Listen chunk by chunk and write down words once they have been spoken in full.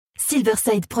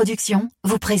Silverside Productions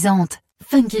vous présente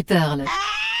Funky Pearl.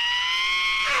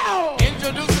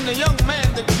 Introducing the young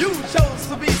man that you chose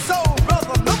to be soul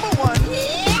brother number one.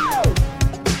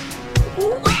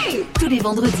 Ouais. Tous les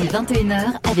vendredis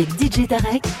 21h avec DJ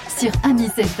Tarek sur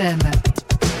Amis FM.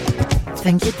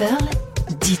 Funky Pearl,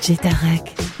 DJ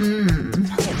Tarek.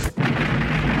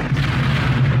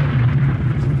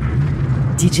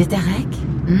 DJ Tarek,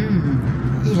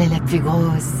 il a la plus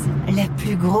grosse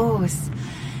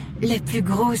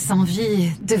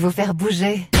envie de vous faire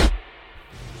bouger.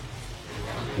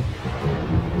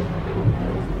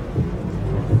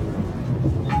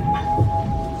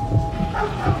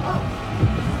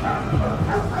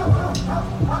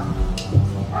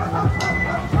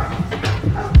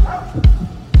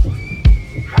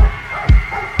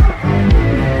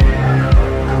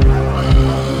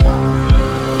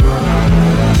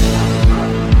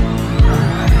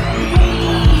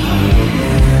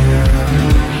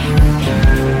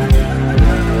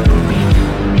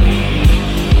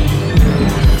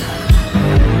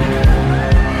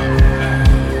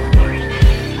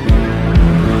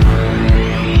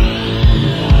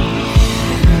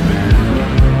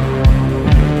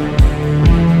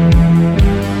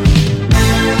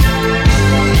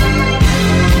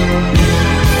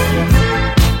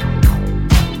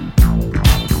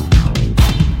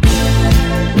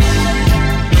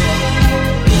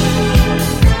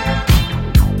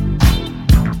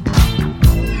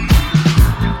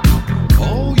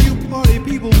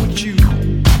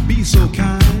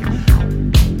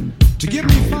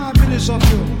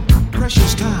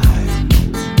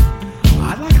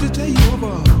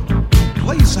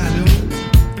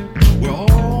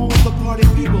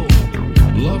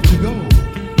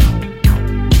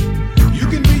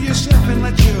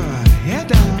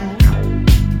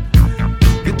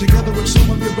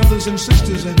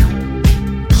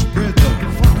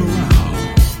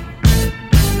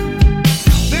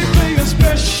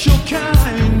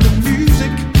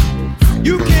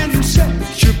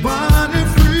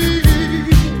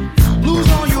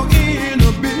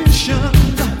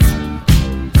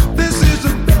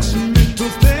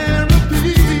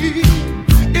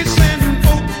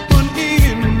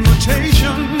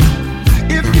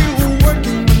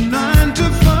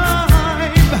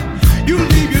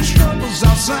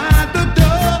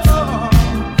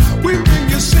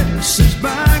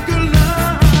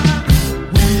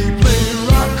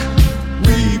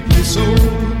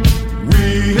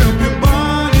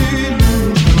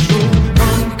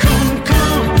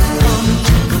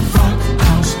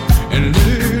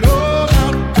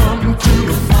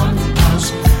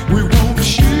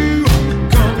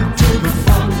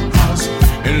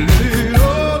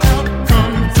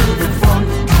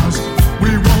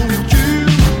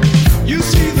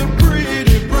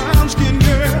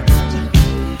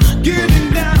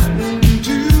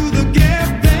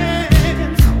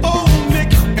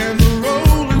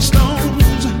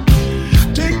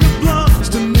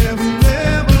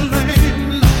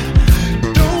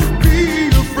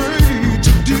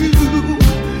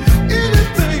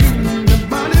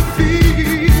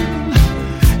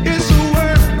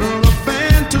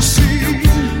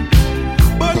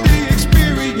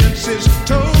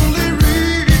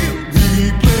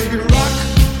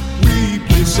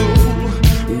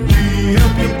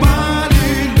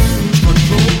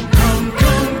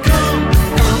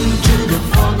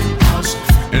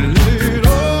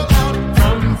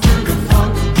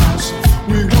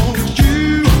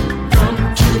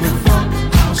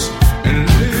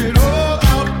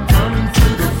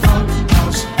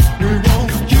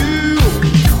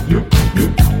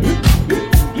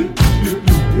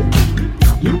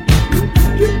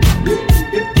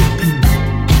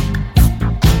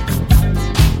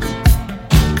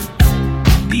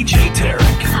 DJ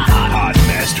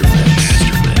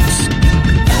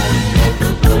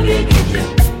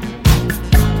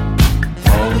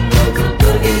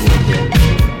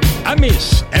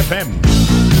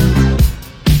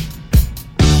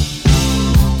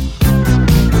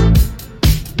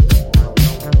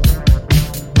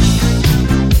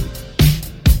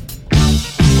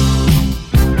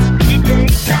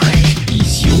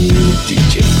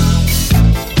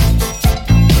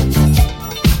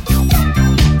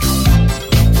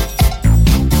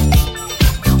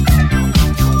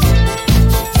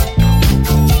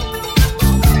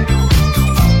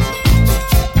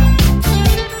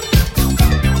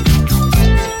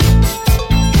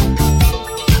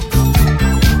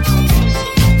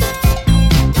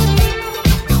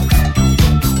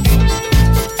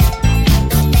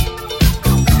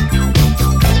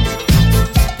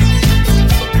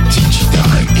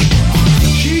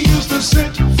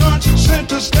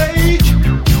stage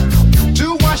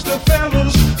to watch the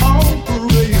fellas on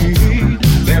parade.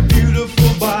 Their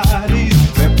beautiful bodies,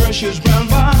 their precious brown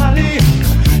body.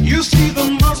 You see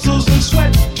the muscles and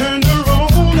sweat turn her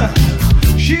on.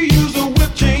 She used a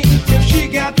whip chain if she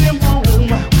got them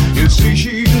home. You see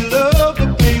she loved the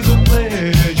pains of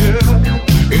pleasure.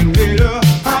 It made her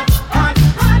hot, hot,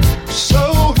 hot, so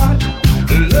hot.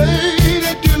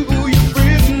 Lady, do your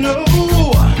friends know?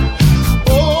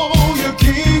 Oh, your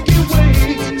kinky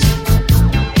ways.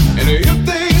 And if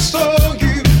they saw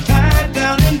you tied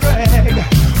down and drag,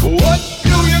 what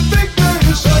do you think they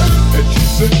said? And she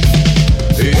said,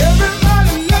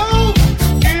 everybody knows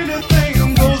anything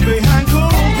goes behind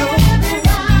closed doors.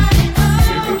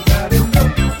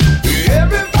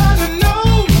 Everybody knows. Everybody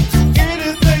knows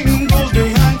anything goes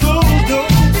behind closed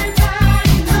doors.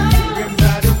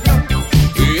 Everybody knows.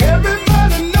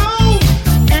 Everybody knows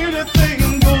anything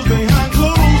goes behind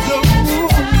closed doors.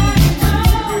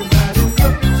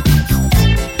 Everybody knows.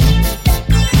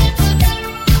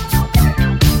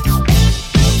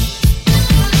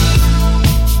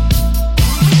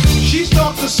 She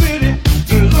stalked the city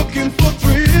looking for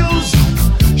thrills.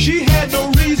 She had no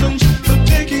reasons for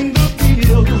taking the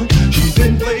pill. She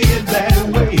didn't play it that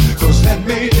way, 'cause that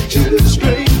made it too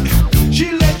straight.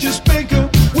 She let you spank her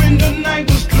when the night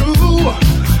was through.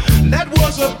 That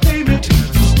was a payment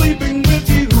for sleeping with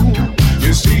you.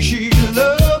 You see, she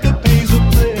loved the pains of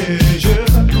pleasure.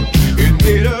 It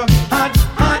made her hot,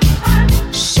 hot, hot,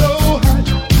 so hot.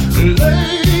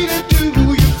 Lady, do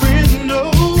your friends know?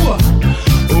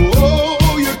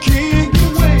 Oh, your kinky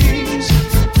ways.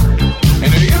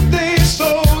 And if they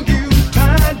saw you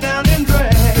tied down and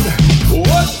dragged,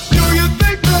 what do you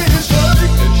think they said?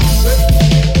 And she said,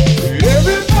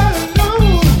 everybody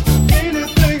knows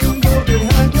anything goes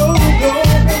behind closed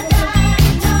doors.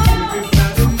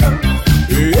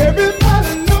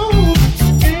 Everybody knows. Everybody knows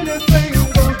anything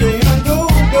goes behind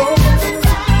closed doors.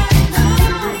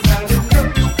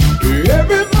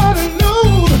 Everybody knows. Everybody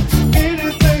knows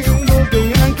anything goes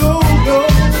behind closed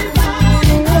doors.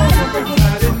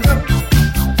 Everybody knows.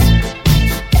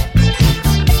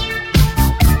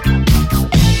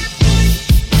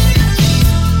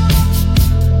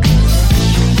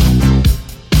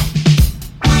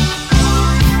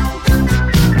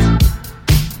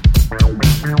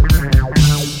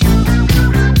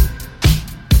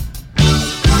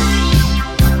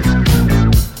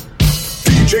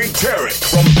 DJ Tarek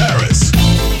from Paris.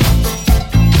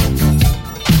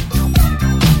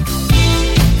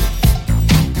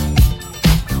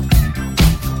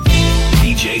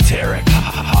 DJ Tarek,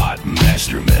 hot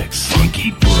master mix,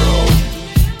 funky bro.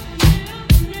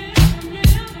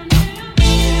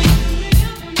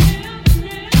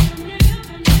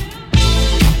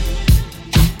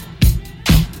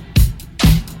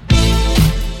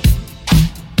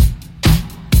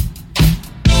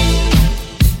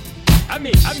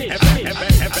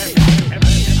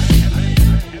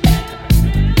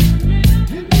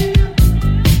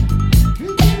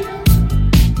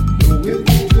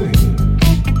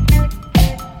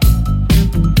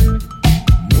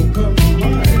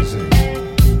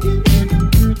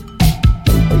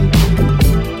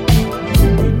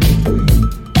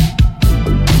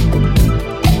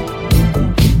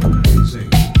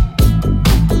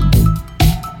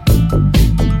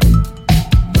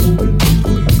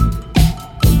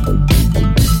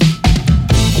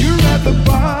 You're at the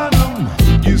bottom,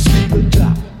 you see the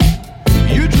top.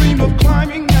 You dream of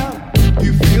climbing out,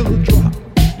 you feel a drop.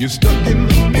 You're stuck in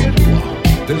the middle,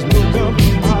 there's no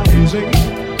compromising.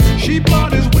 She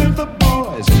parties with the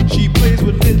boys, she plays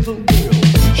with little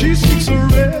girls. She seeks a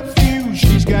refuge,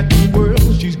 she's got the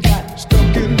world, she's got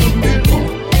stuck in the middle.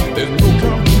 There's no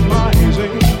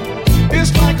compromising.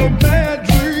 It's like a bad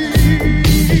dream.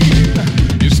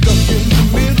 You're stuck in the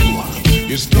middle,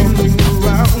 you're stumbling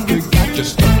around, you got you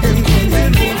stuck in the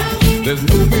middle. There's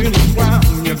no middle ground,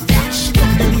 you got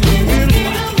stuck in the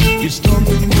middle. You're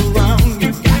stumbling around,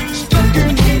 you got stuck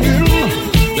in the middle.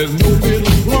 There's no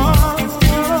middle ground.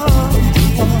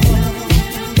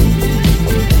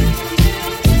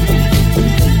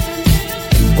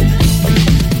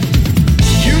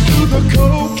 You do the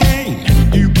cocaine,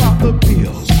 you pop the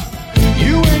pills.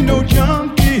 You ain't no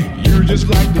junkie, you're just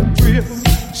like the thrill.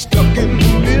 Stuck in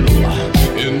the middle,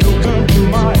 and no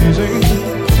compromising.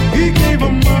 He gave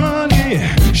her money,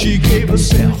 she gave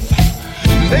herself.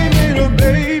 They made a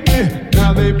baby,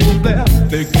 now they both left.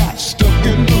 They got stuck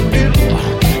in the middle,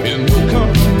 and no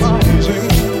compromising.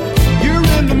 You're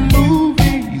in the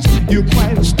movies, you're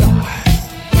quite a star.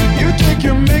 You take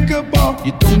your makeup off,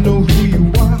 you don't know who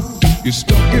you are. You're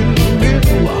stuck in the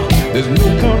middle, there's no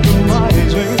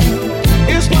compromising.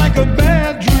 It's like a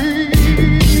bad dream.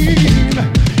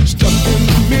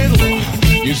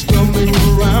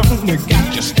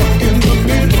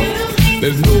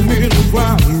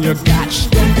 ground, you got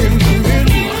stuck in the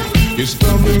middle. You're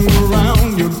stumbling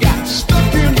around, you got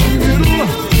stuck in the middle.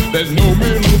 There's no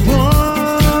middle ground.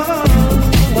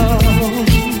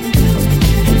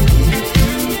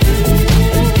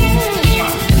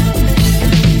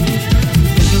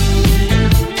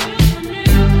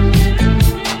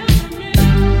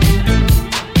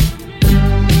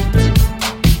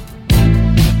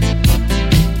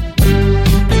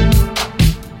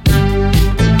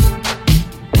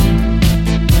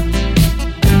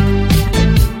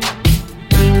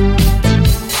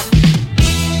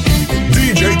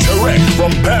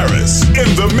 From Paris in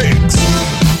the mix.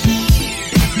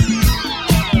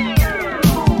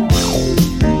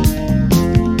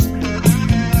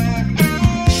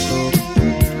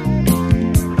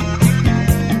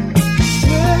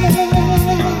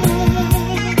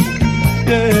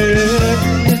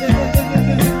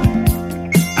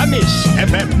 Amish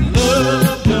FM.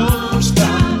 Love don't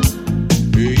stop.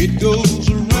 It goes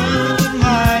around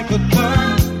like a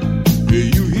clock.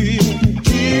 You hear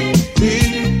tick,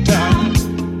 tick, tock.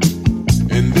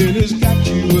 And then it's got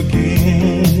you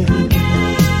again.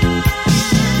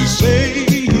 You say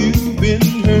you've been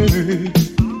hurt,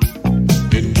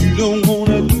 and you don't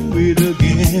wanna do it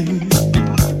again.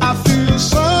 I feel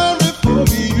sorry for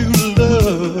you,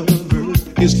 lover.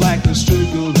 It's like a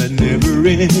circle that never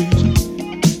ends.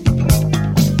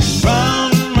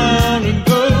 Round and round it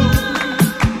goes.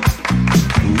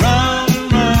 Round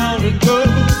and round it goes.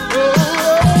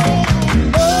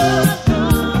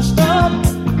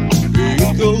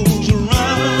 Goes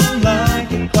around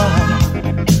like a clock.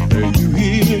 You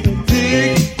hear it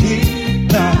tick, tick,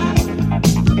 tock,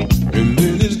 and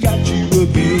then it's got you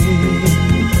again.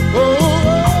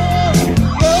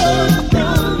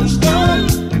 Don't stop.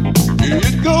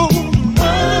 It goes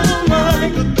around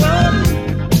like a clock.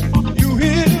 You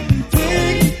hear it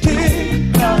tick,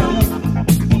 tick, tock,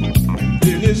 and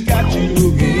then it's got you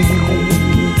again.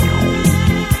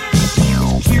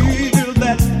 Feel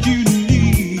that you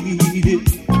need it,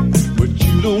 but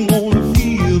you don't wanna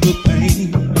feel the pain.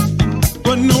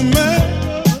 But no matter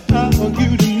how you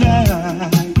deny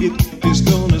it, it's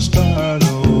gonna start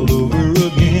all over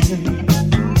again.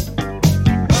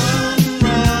 Round and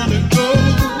round it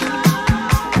goes.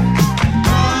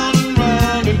 Round and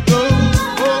round it goes.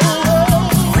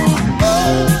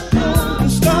 Don't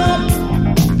stop.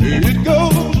 It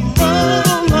goes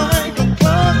around like a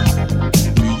clock.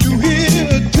 You hear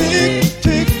a tick,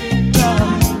 tick, tock,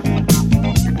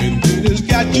 and then it's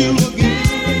got you again.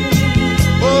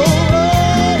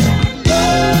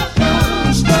 Love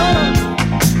don't stop.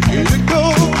 It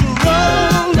goes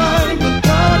around like a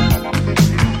clock.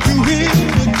 You hear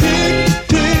the tick,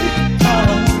 tick, tock,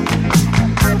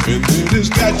 and then it's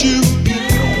got you again.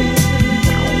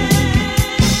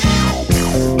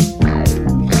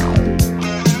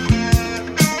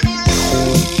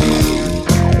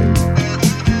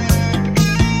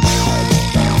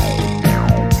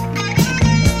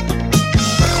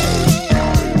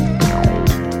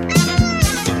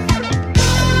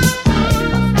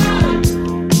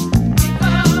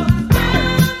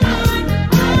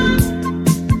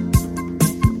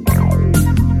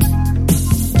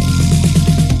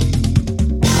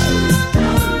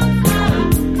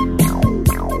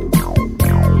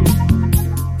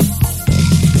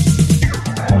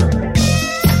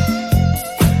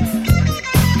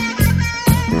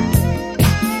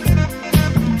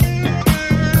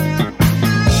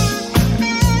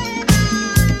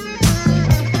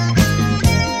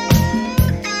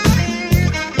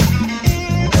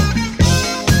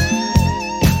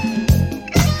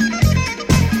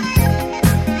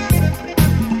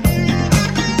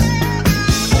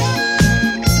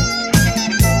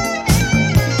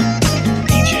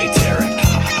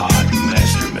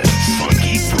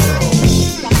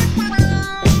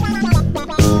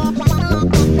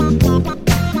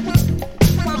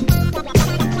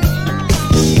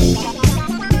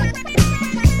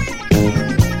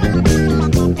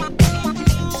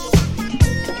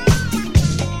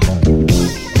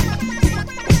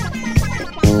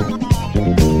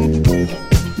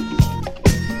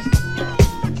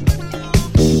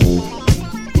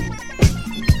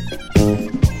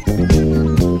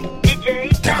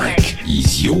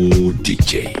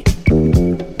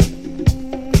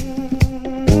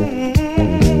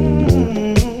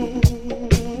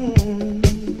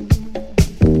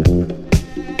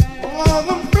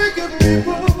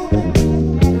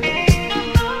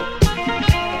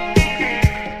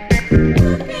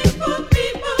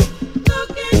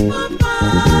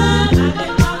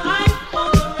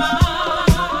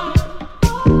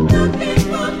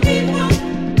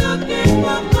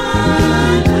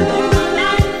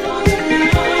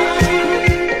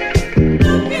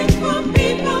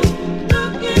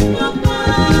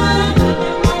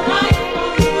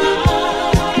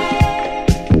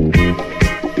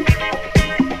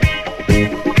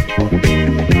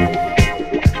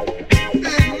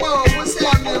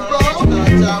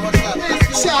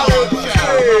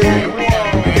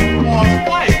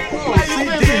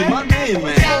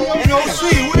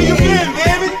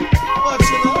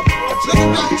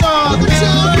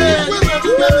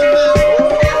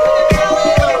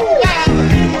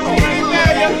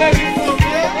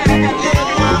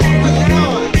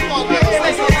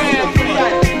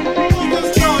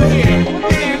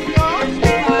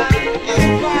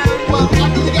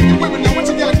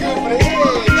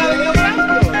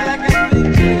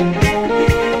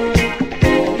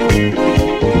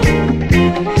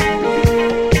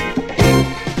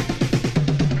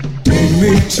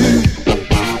 me to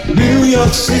New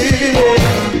York City.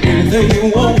 Anything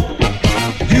you want,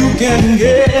 you can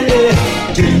get it.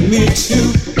 Take me to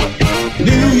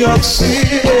New York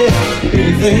City.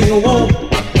 Anything you want,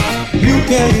 you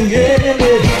can get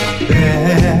it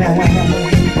there.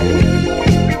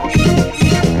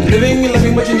 Living, you're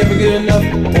living, but you never get enough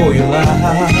for your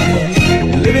life.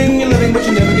 Living, you're living, but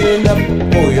you never get enough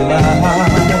for your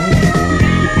life.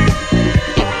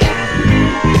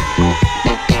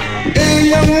 Hey,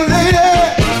 young lady,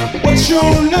 what's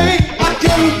your name? I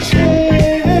can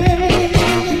change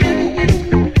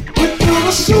you to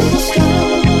a superstar.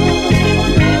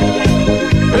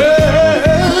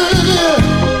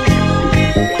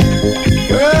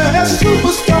 Yeah,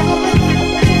 superstar.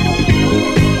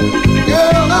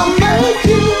 Girl, I'll make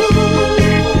you.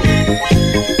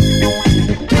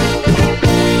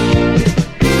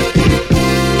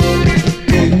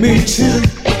 Take me to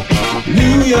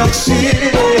New York City.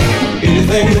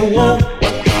 Anything you want,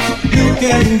 you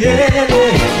can get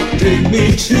it. Take me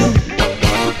to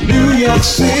New York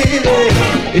City.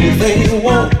 Anything you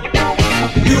want,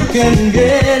 you can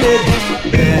get it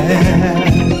there.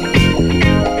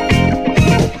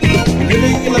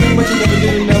 Living, you're living, but you never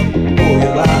get enough for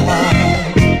your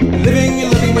life. Living, you're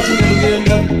living, but you never get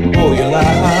enough for your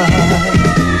life.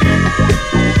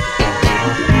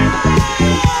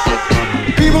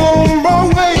 People on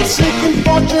Broadway seeking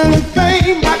fortune and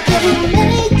fame. I can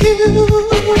make you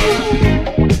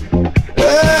a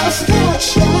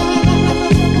starshine.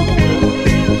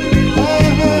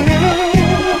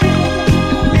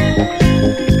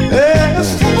 A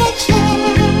starshine.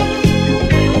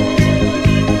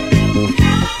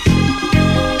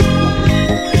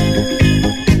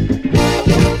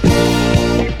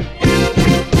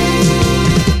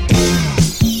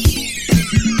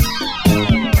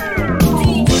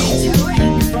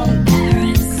 From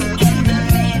Paris.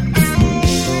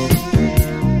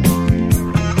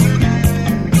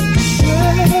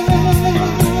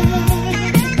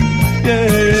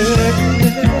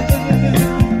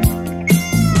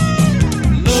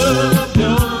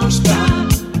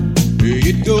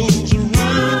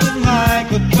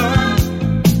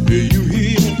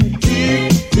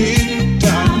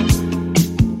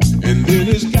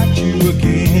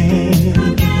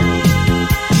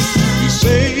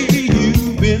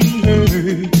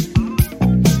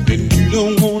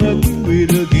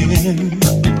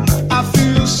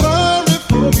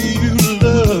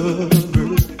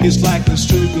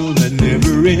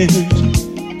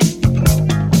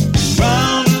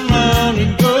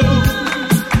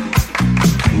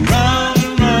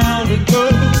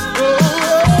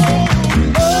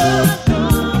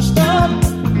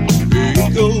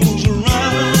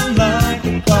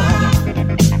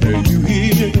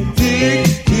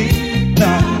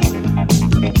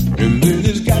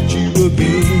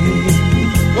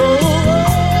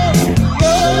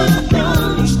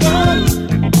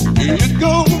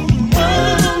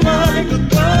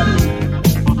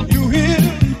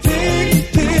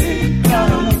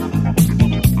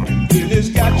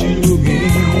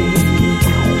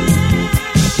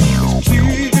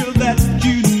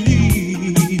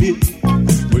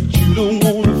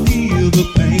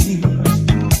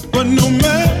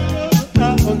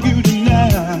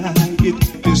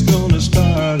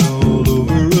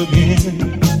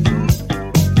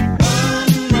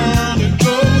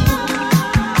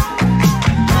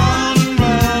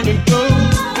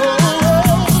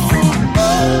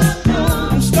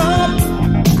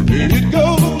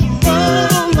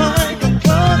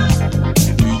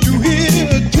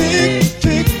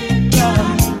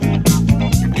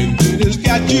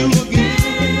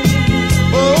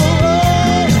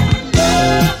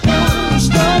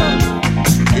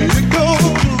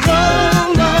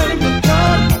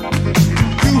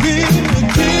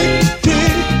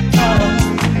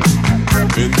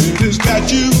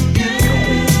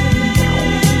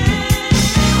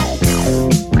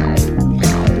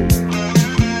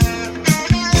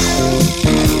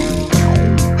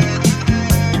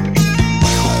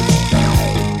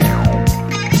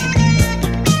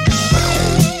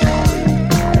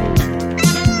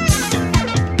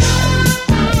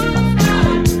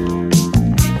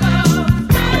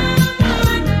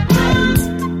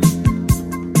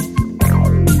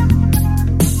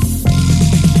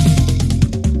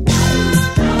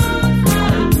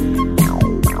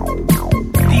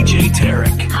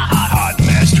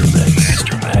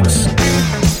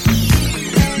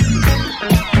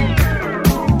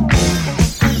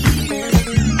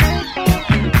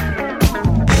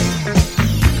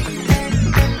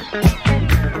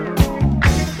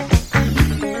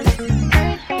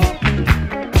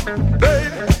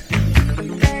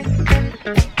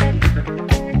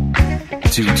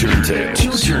 Two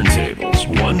turntables,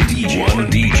 one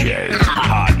DJ,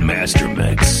 hot master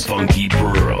mix, Funky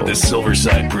Pearl, the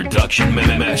Silverside production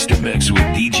master mix with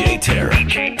DJ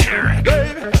Tarek.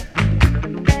 Baby.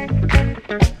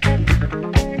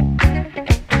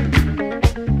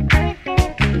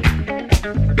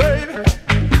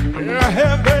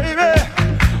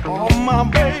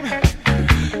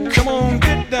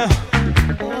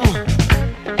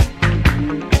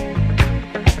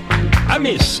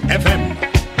 Miss FM.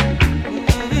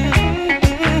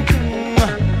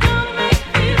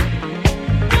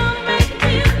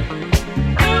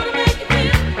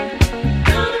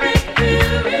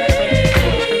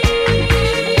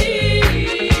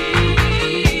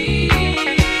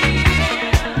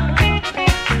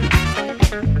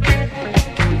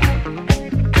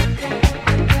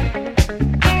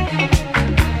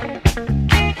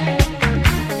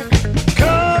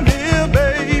 Come here,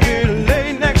 baby,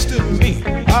 lay next to me.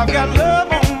 I've got love.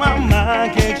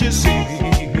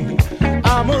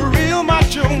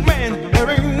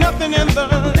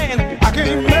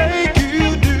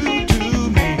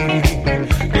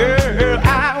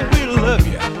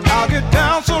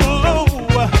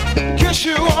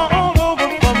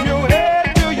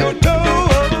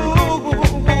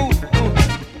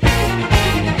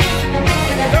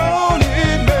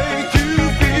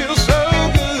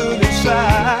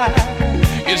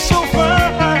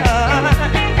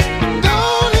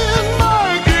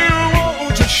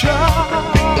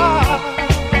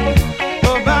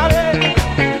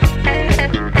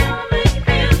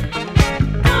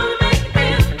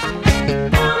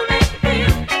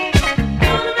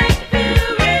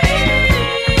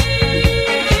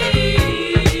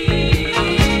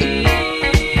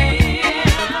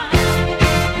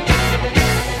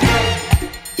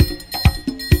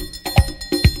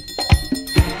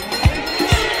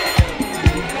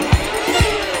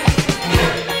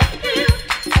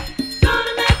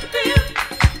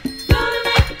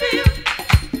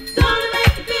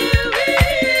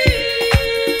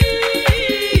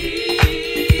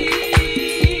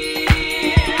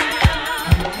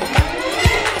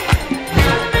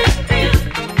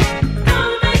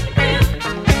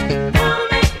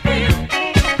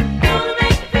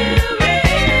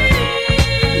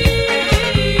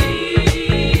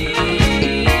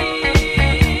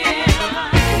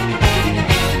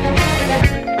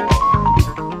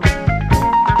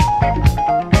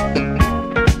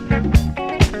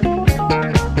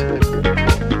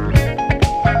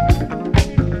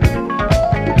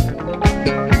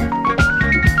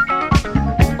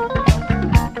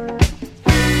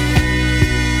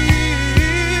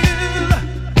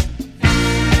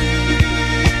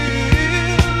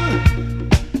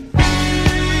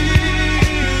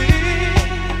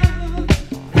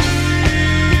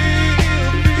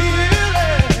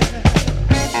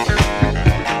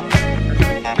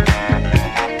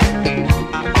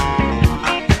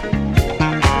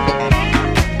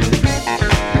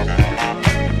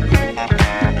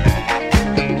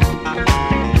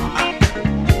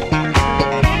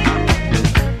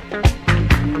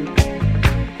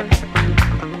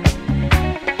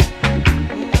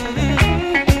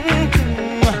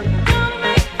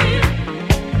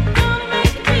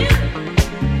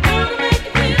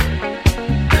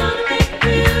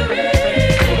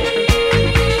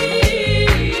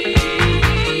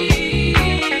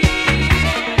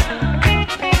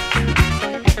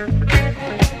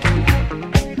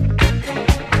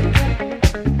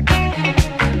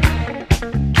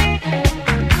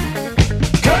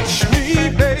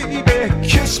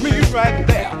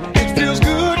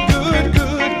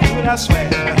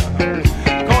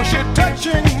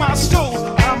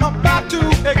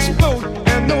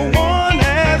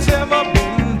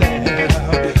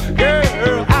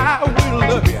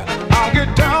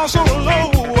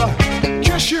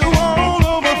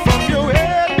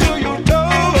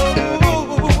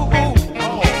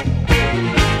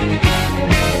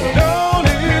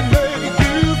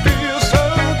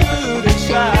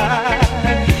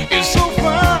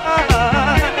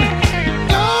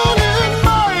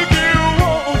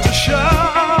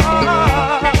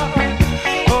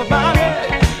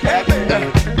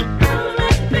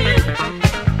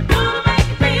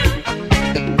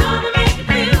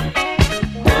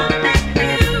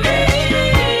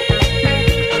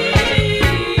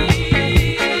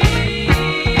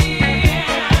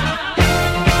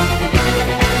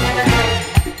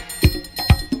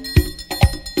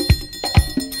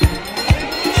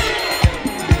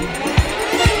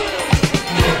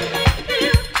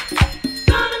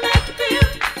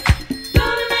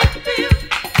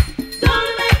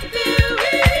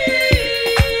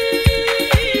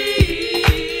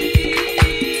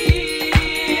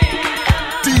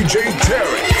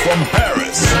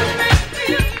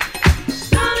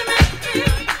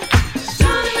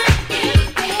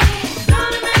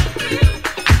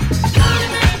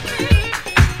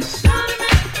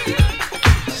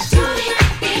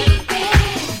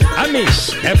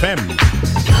 FM.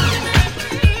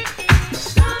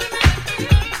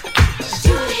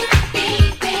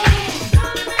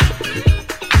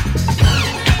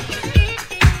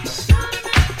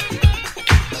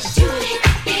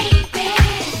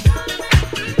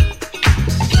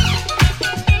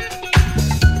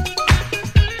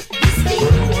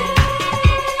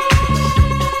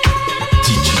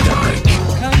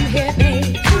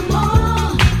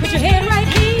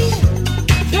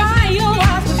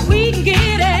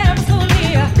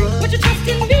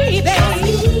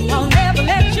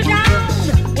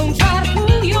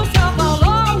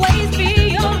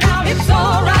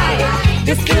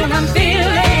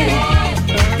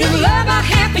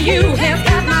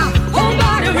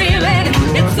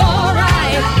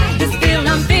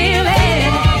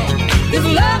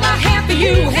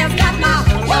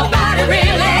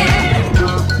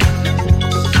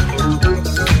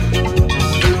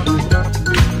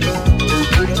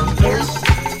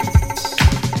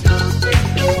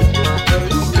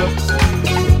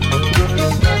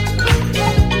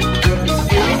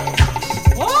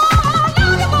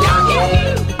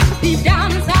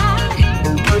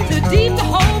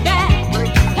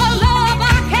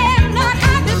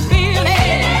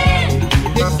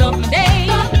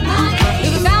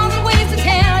 There's a thousand ways to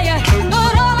tell you.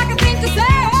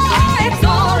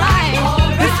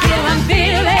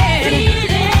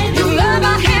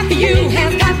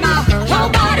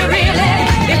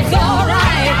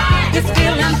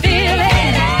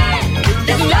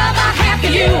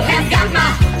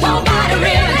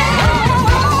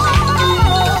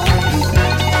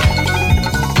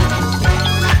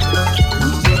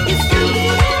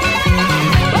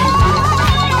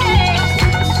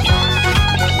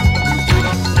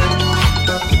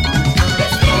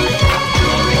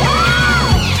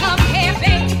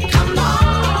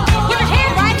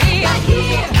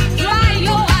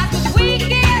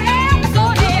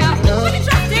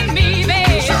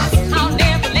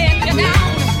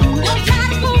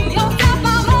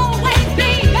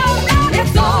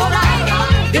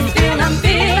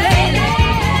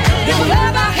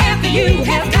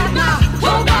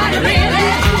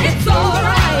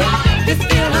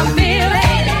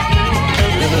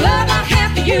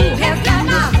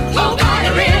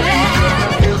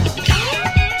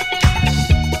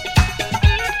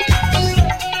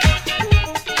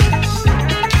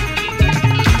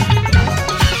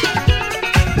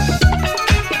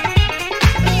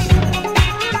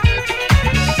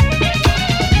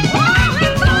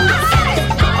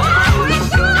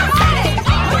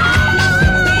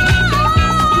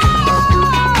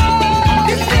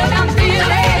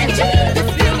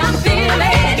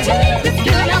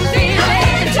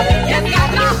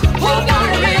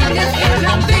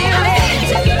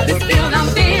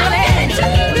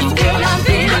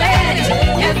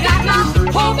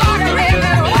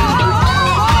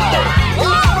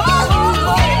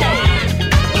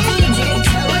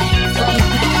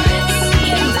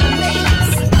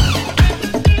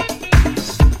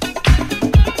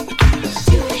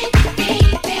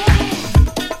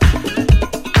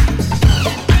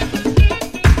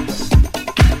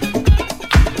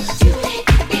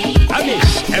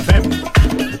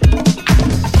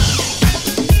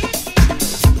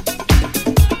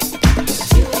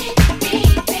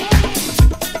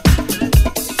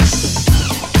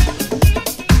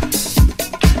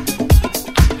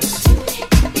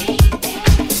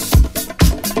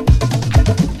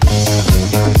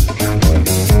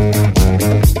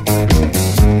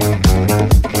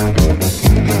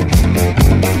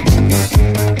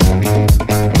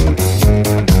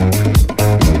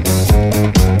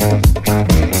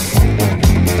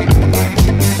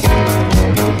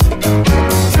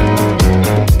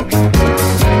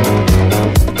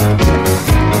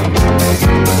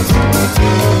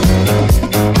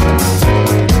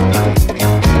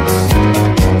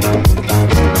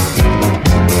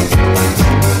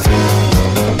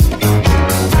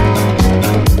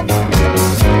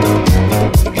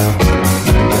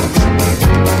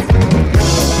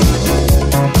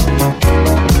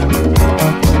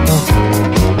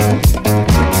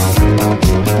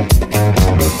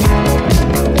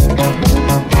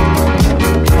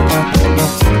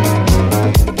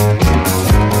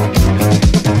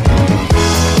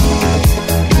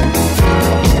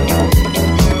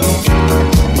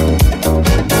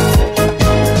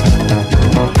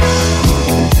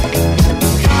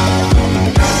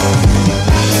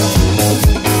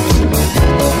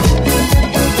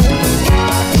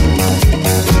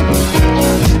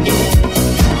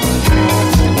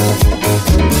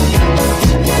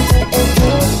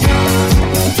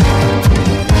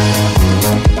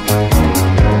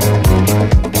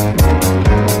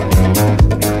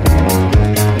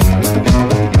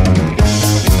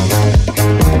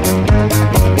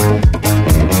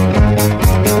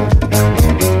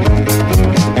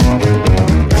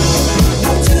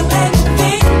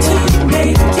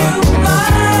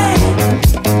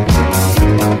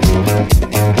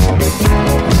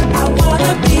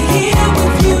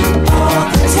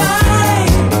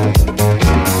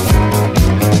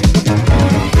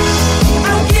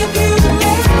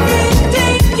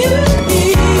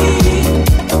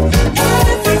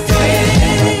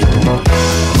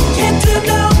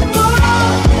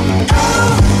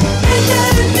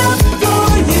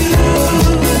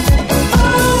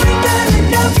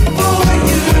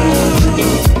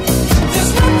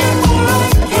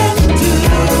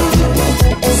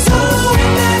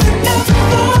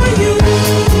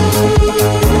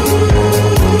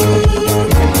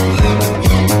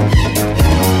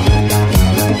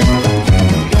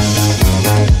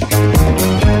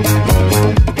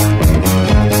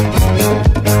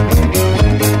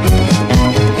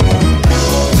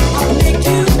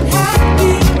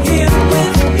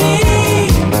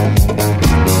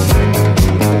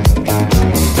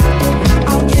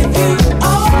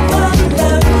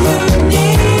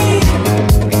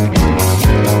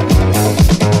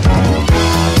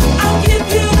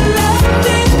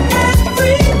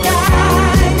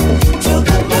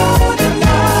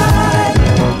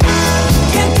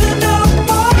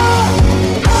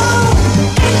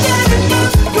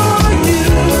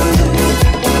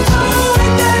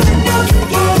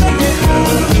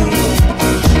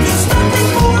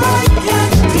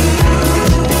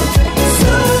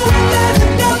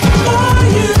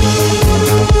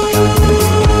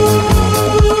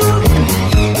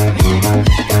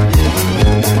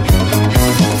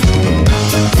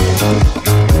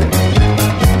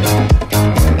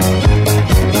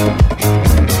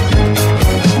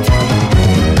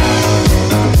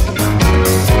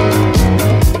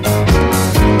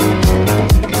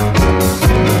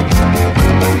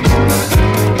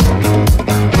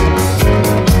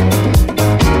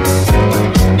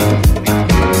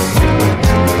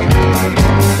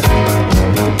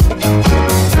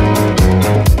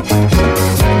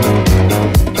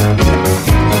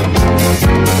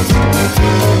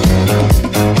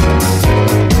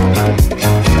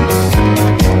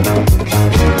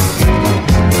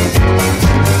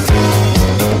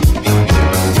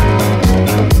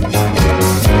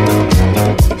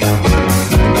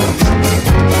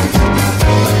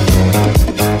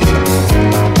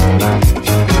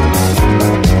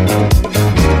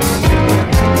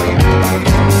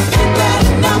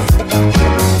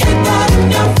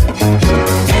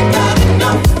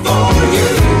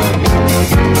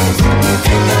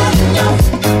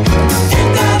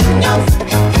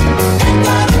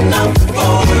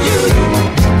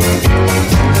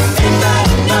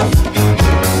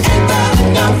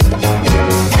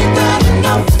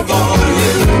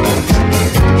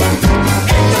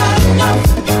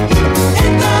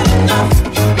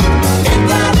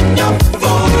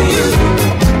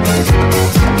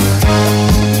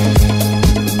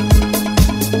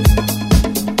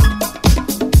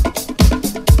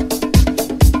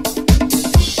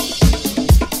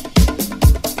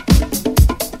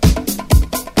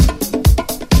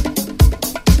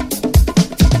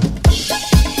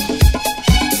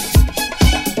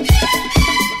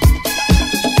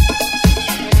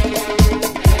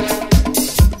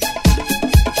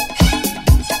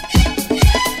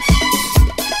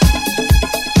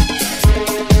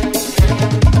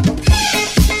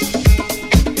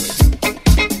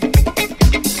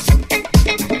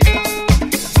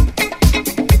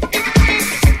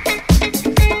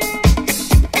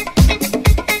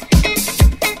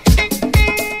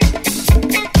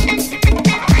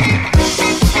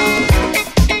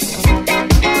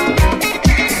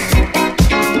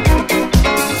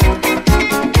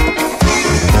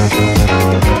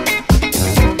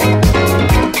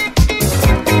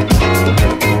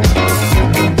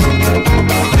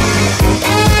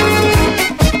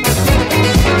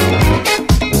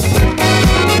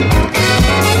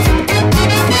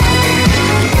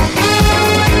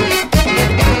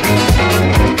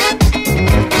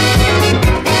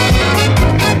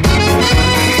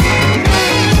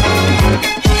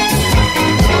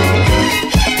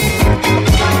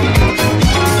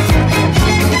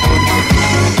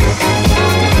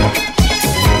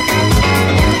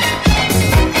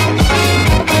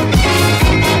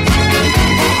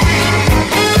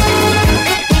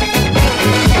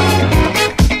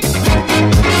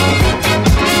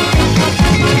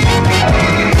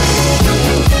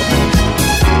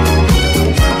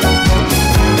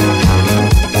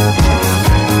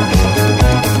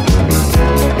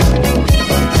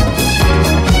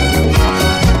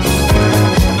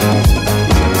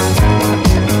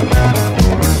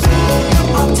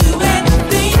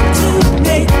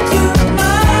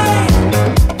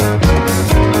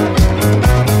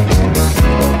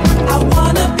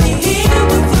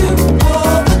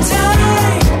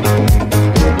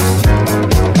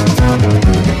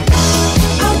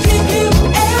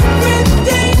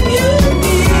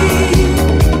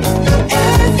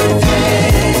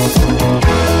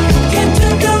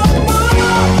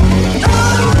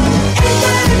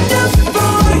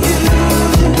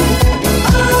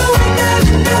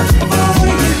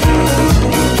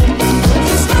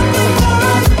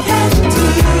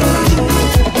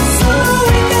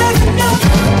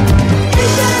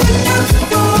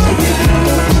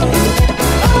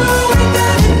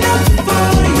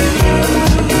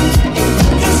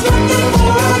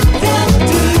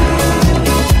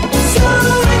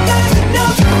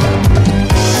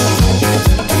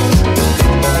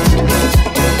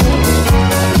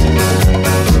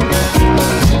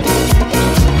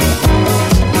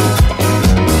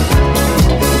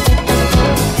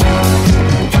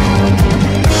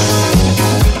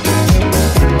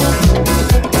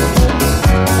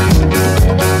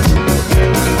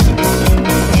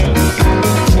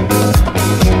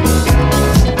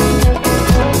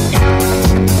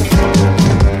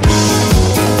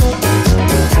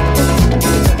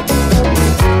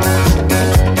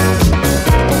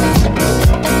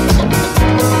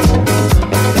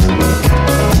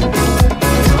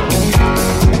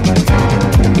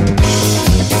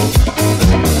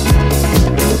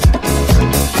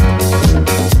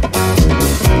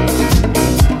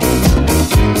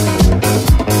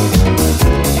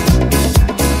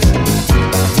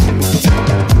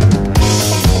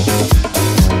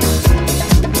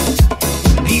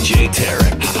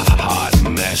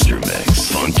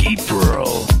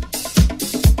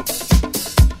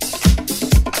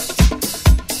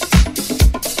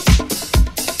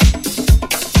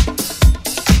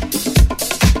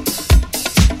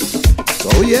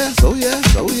 yes, oh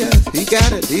yes, oh yes. He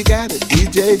got it,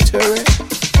 DJ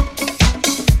Turek.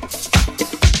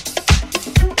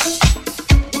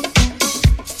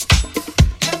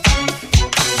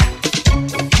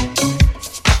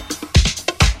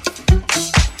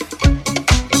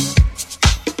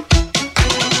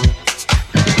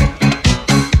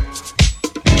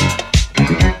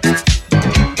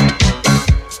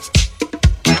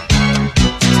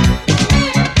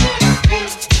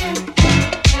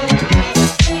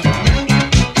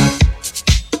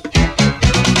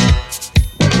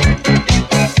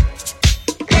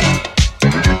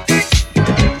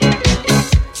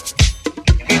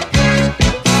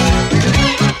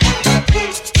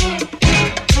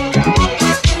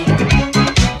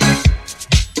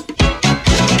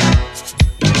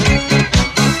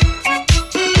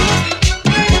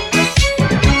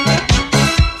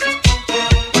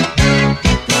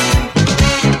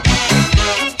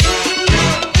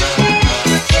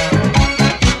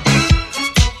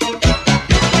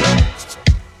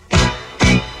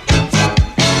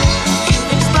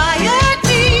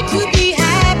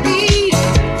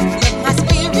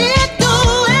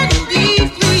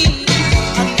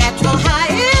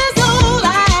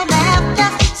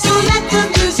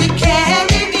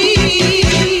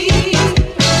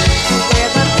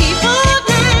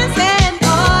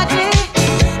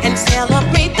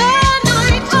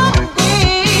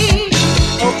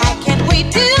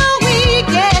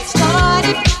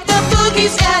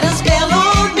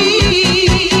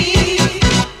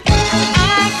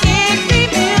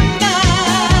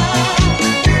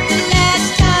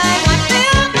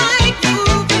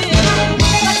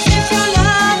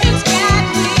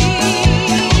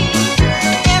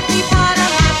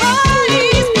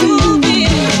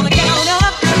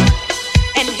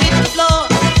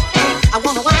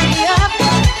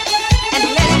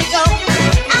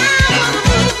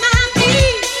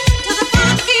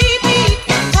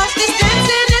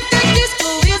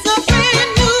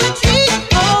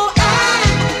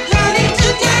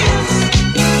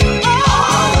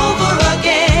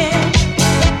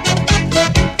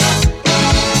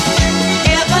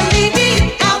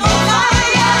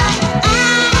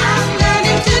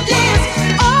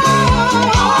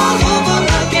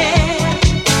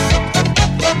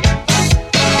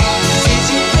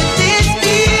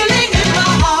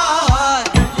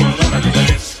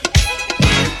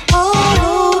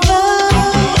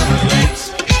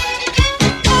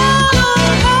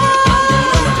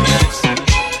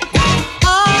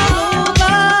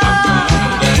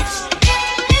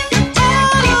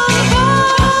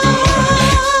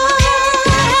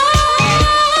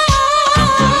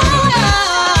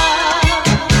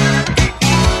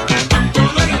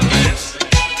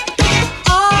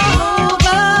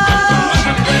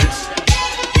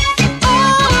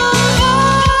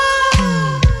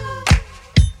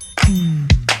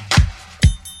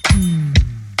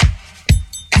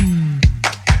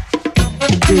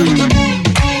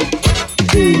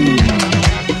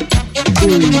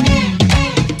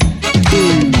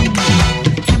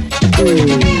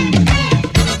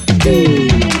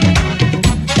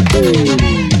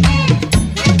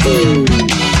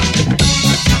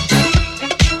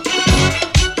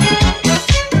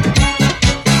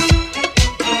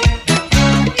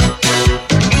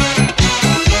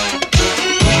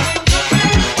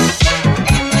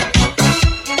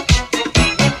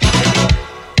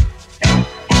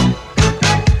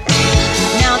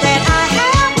 Now that I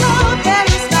have no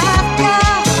very life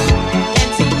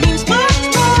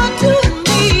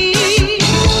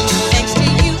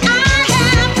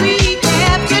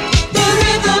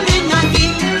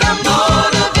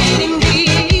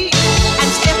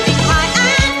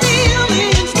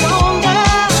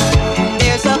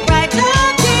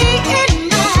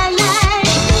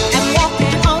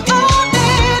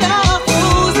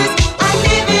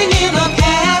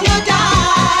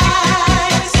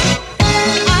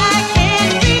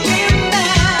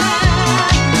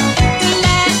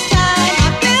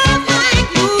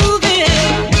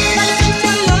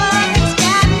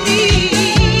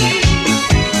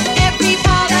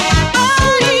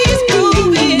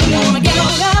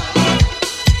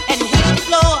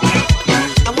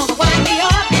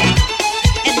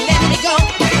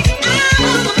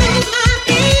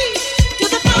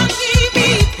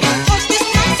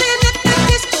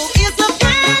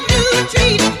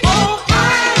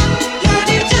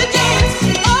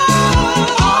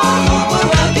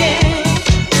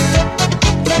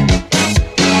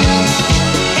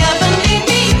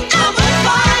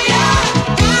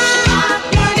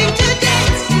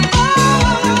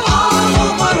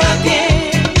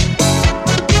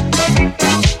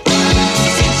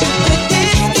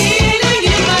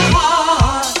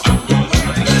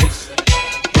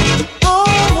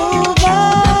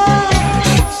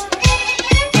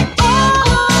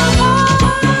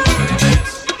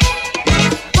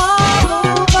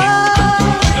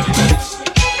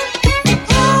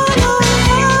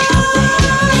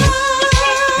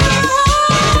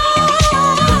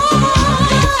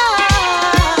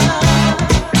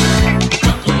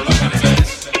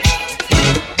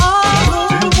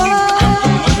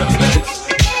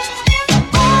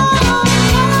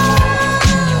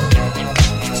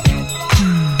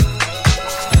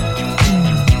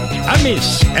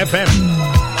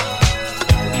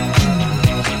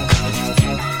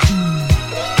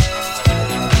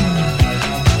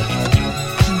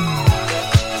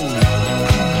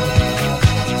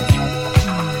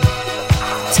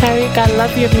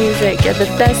love your music. You're the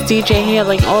best DJ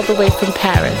hailing all the way from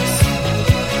Paris.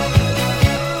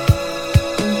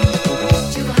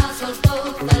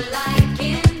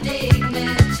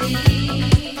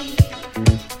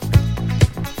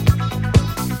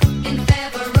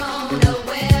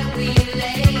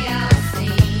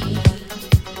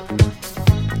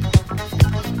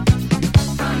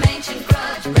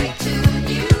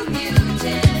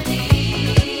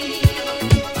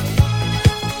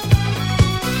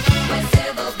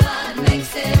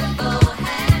 Civil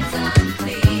hands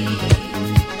unclean.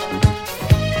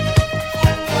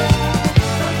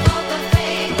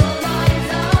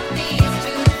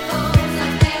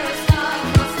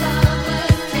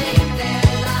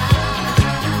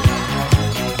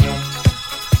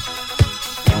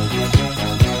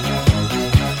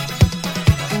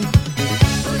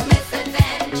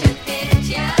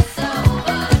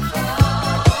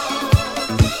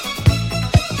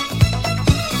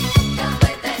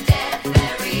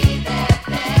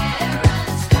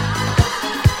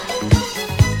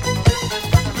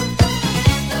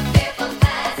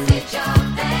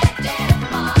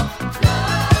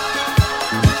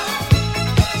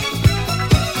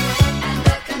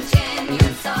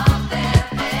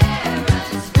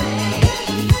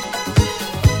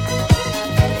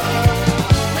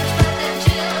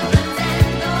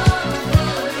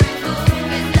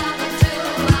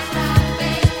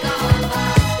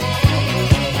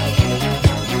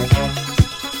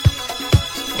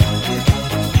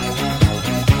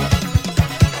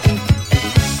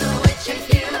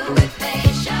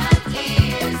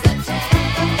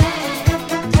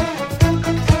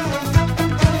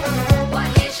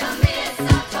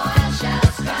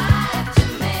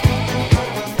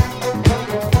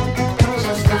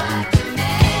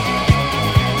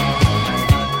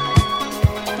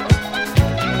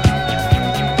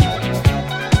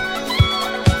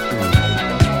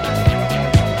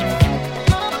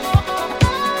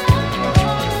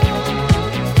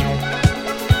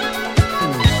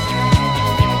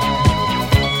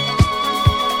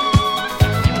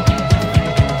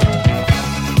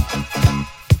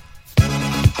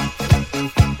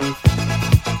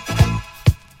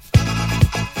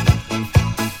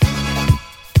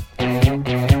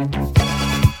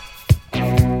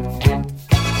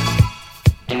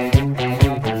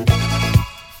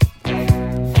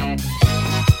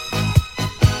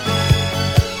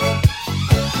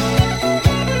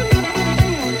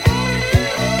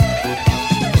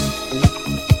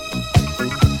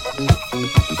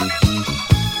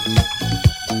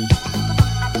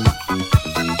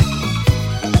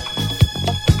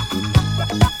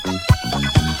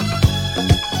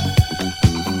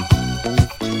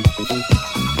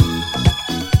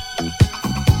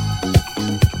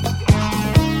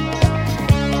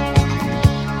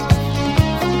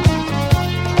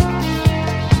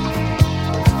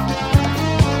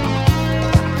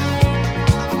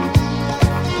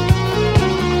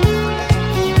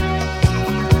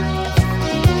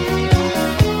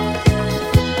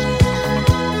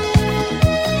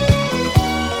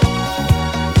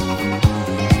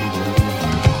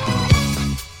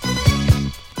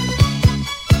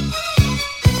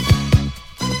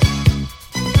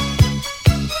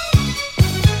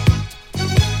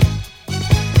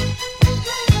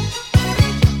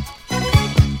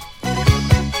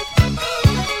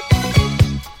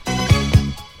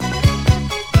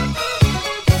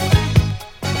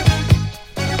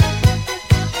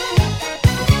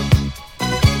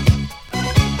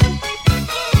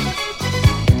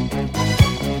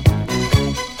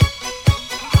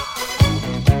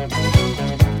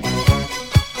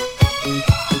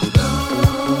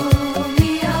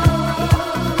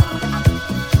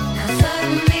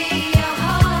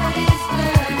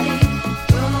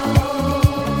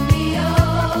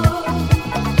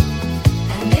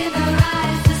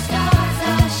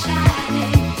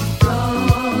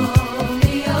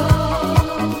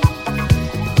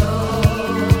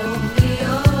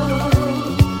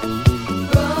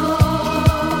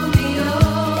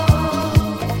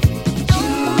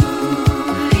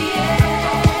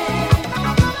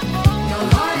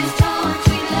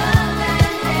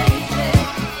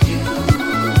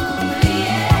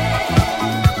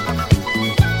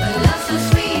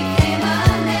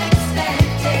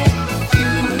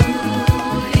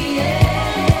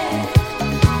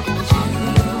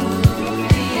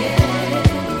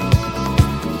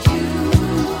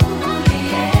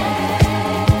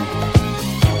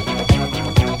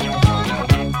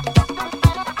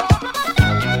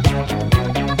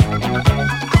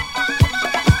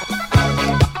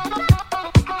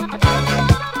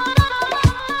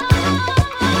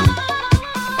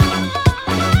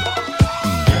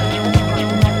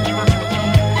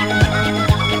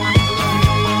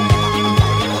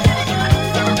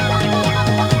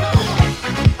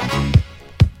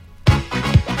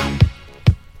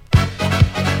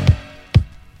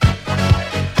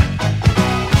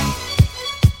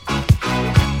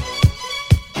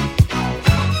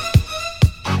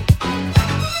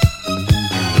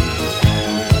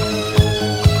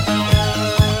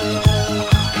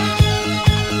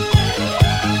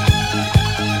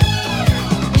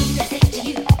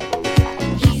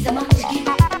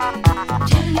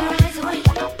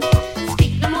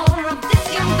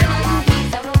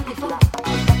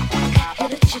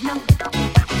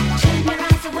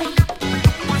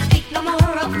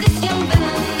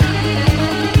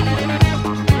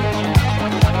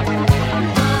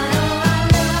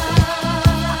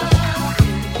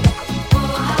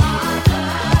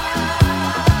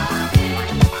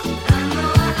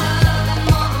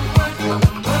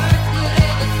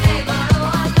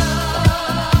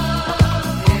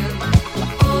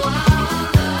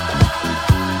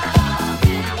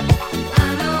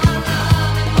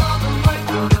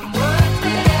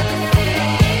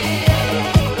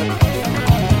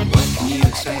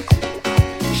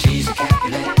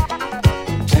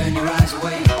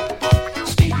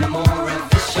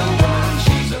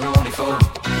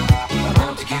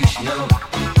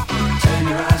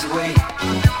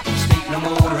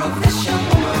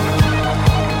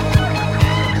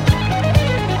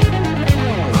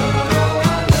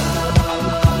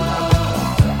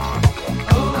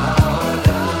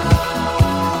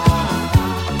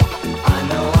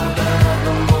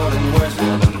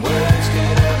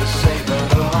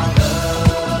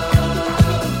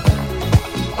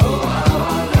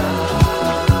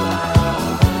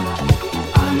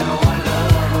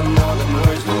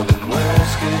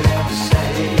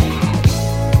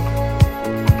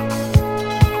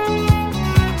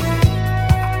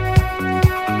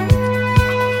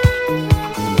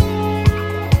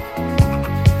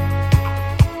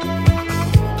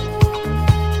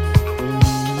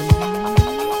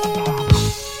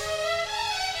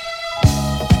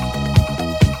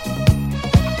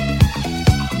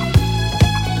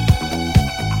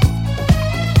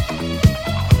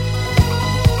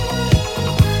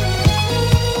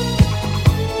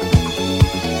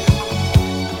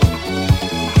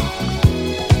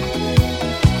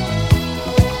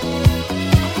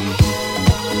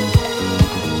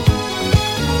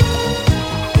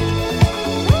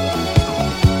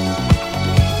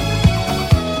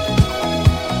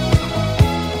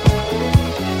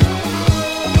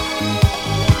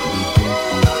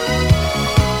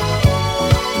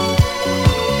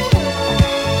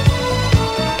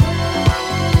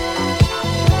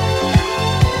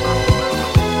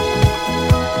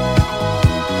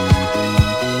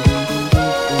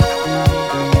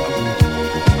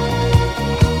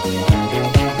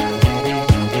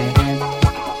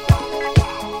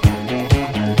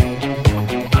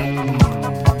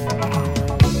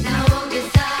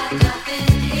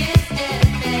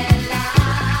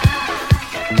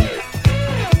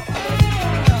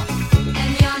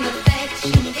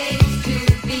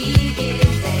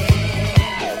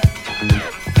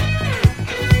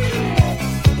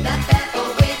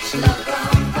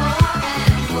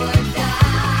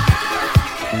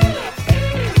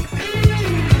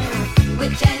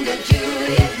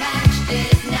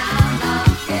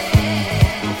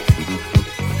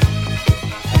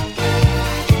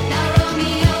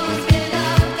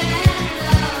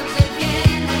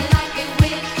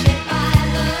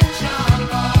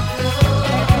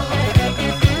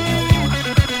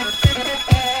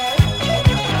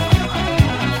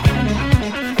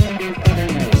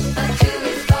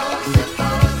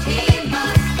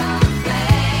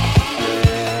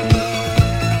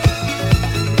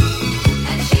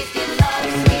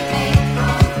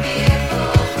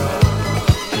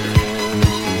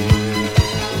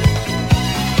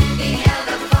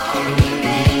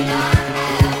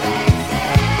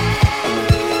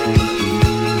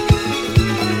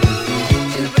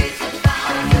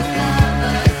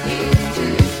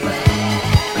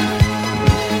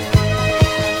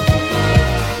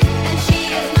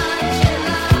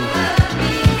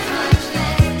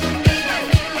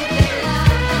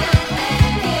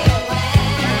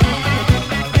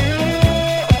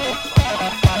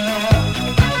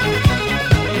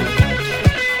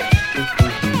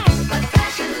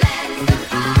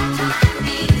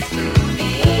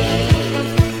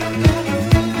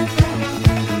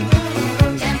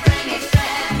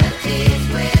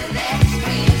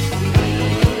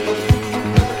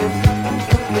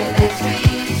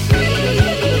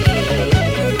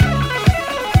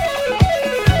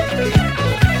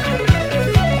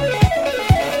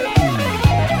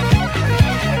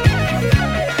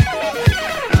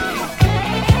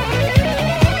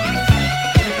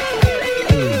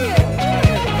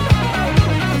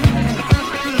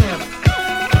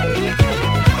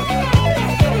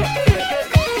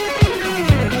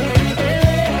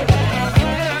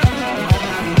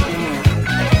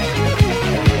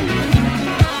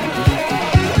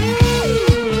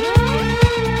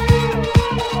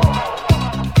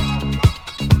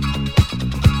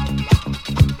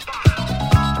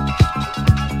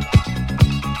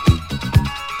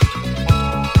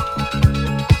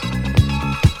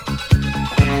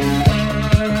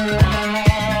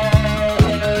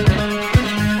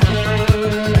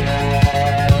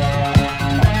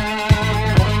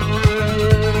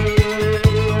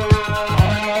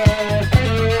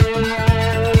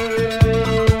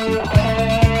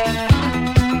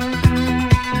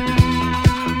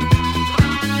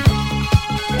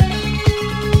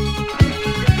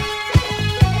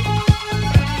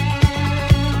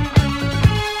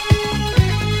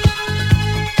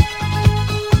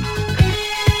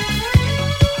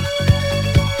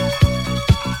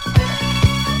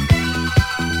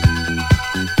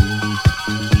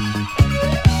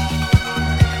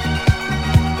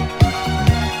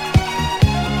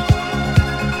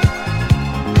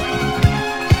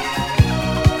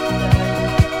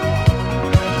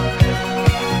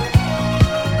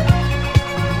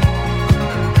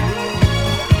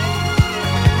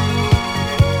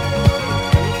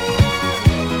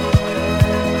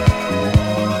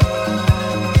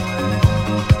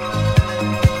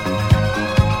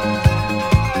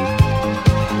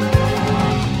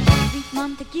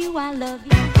 I love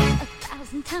you.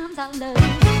 1,000 times I love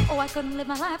you. Oh, I couldn't live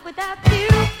my life without you.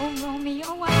 Oh, Romeo,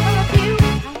 I love you.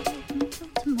 I'll wait until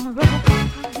tomorrow.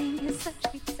 I'll leave you such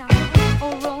sweet sorrow.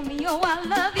 Oh, Romeo, I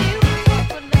love you. Oh, I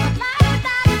couldn't live my life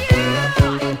without you.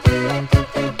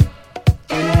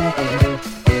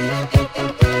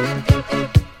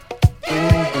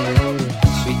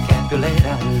 Sweet Capulet, I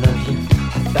love you.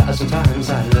 1,000 times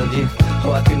I love you.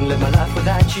 Oh, I couldn't live my life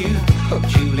without you. Oh,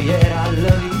 Juliet, I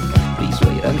love you. Please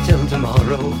wait until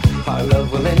tomorrow. Our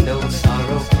love will end old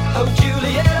sorrow. Oh,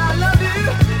 Juliet, I love you.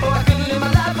 Oh, I couldn't live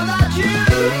my life without you.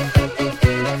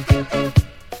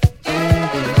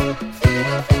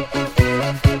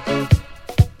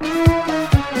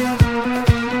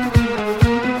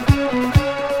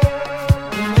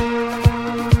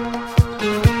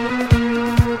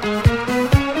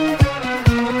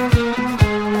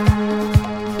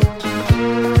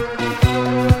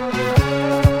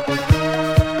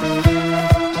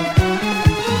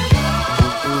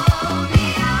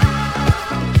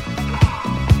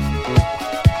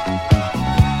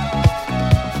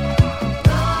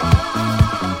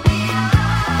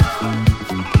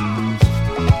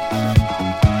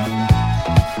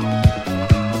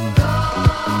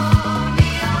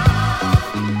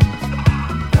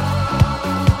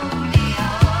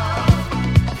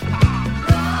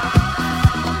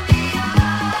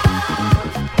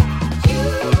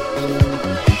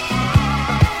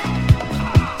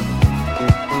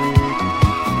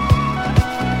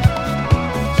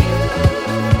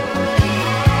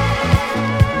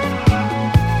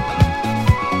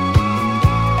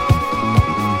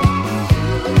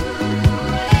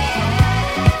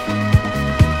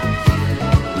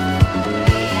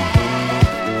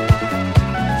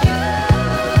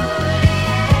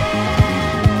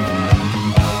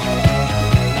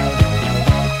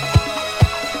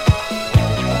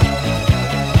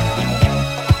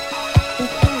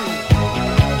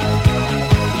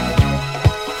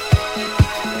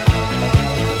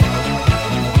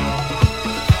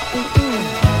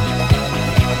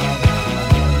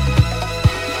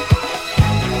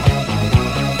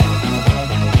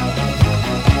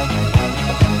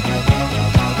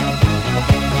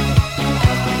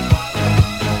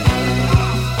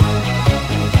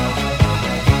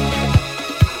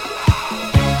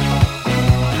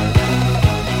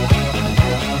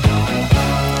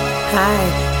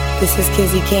 This is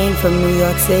Kizzy Kane from New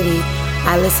York City.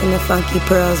 I listen to Funky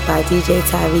Pearls by DJ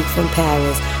Tyreek from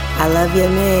Paris. I love your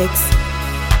mix.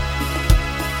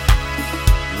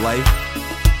 Life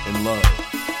and love,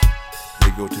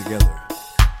 they go together.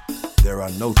 There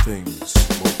are no things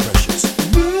more precious.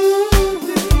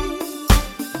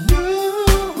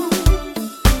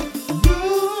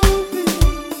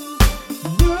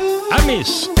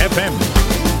 Amis FM.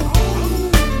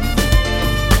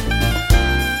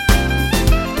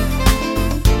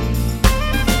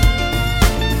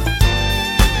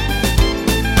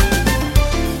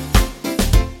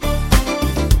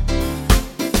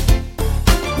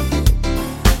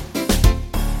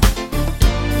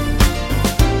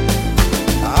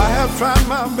 Tried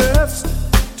my best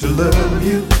to love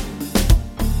you.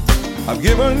 I've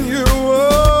given you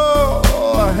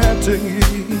all I had to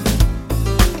give,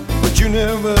 but you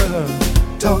never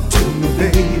talk to me,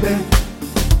 baby.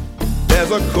 There's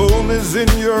a coldness in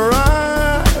your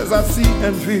eyes I see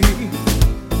and feel.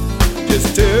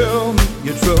 Just tell me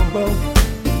your trouble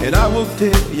and I will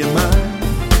tell you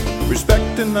mine.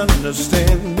 Respect and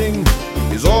understanding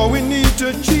is all we need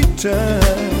to cheat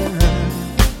time.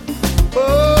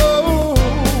 Oh,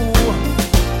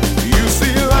 you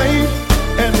see, life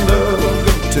and love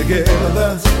go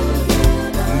together.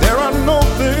 There are no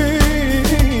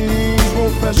things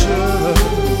more precious.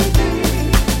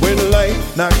 When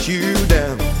life knocks you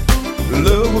down,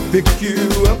 love will pick you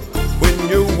up. When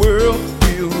your world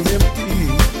feels empty,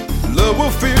 love will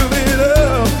fill it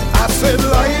up. I said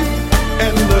life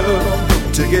and love go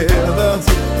together.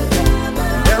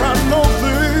 There are no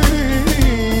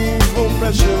things more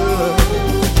precious.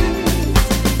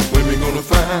 When we gonna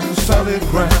find solid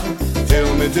ground?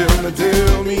 Tell me, tell me,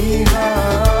 tell me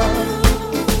how.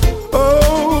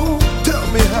 Oh, tell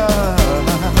me how.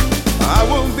 I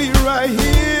will be right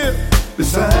here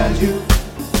beside you.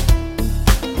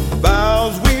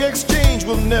 Vows we exchange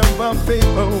will never fade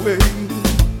away,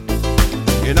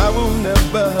 and I will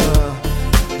never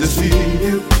deceive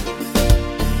you.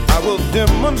 I will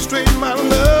demonstrate my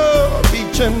love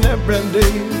each and every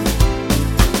day.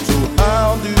 So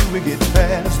how do we get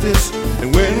past this,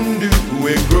 and when do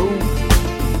we grow?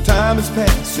 Time is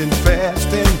passing fast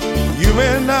and you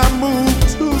and I move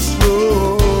too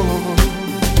slow.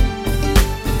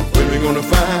 When we gonna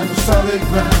find solid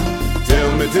ground?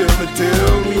 Tell me,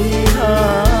 tell me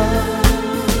how.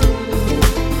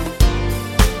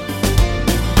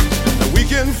 We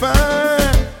can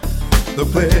find the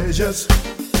pleasures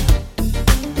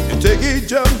and take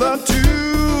each other to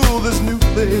this new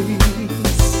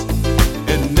place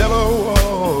and never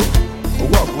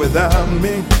walk without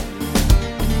me.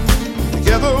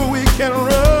 Together we can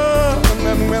run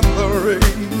and win the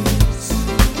race.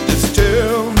 Just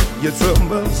tell me your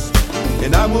troubles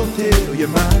and I will tell you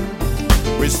mine.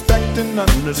 Respect and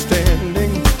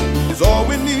understanding is all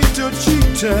we need to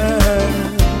achieve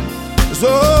time. It's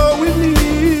all we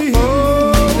need.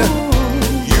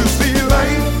 You see,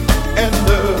 life and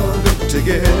love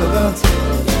together.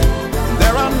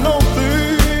 There are no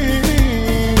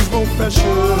things more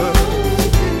precious.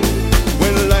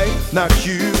 When life knocks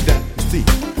you down, see,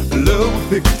 love will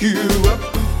pick you up.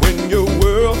 When your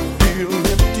world feels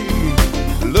empty,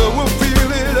 love will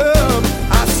fill it up.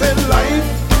 I said life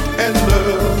and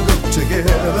love go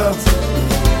together.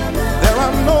 There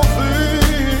are no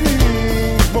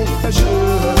things more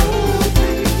precious.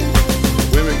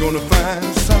 Where we gonna find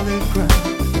solid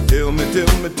ground? Tell me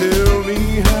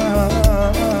how.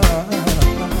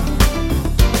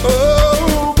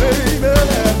 Oh, baby.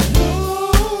 No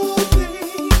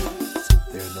things.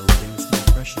 There are no things more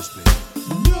precious, baby.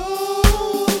 No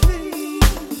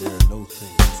things. There are no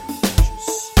things more precious.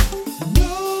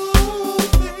 No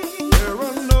things. There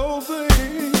are no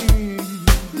things.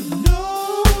 No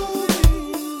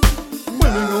things.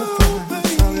 When we gonna find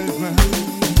solid ground?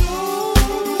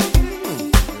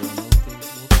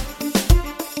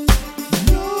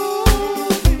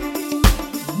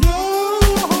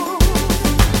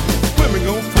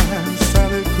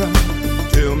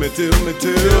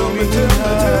 Tell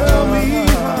me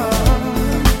how.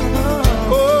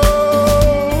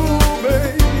 Oh,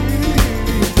 baby.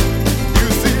 You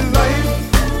see life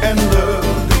and love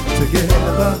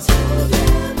together.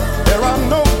 There are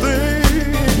no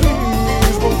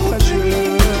things more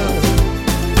precious.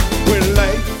 When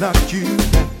life knocks you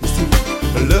down,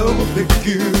 love will pick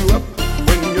you up.